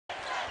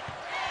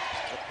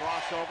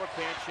crossover,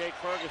 can't shake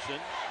Ferguson.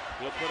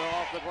 He'll put it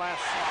off the glass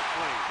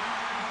softly.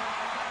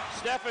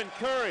 Stephen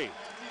Curry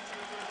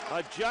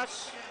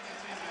adjusts,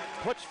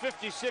 puts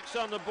 56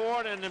 on the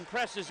board and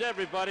impresses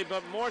everybody,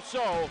 but more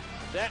so,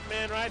 that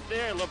man right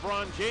there,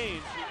 LeBron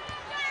James,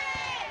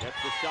 gets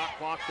the shot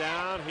clock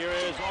down. Here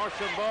is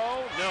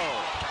Archambault. No.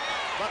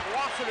 But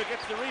Rossiter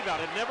gets the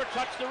rebound. It never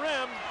touched the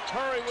rim.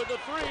 Curry with the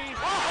three.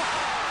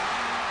 Oh!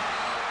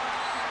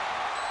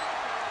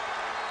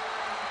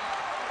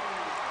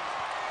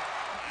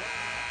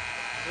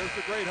 There's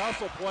the great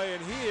hustle play,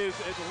 and he is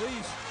at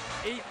least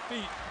 8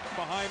 feet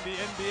behind the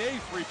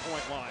NBA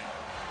three-point line.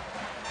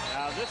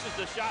 Now this is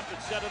the shot that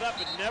set it up.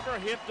 It never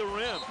hit the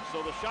rim,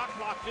 so the shot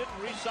clock didn't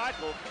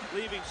recycle,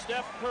 leaving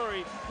Steph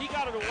Curry. He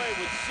got it away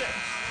with 6.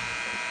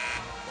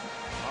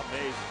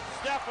 Amazing.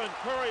 Stephen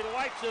Curry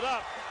lights it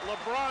up.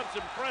 LeBron's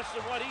impressed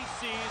in what he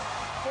sees.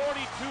 42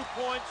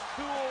 points,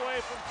 2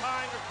 away from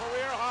tying a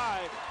career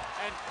high.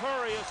 And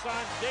Curry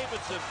assigns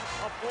Davidson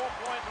a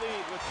 4-point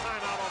lead with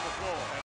timeout on the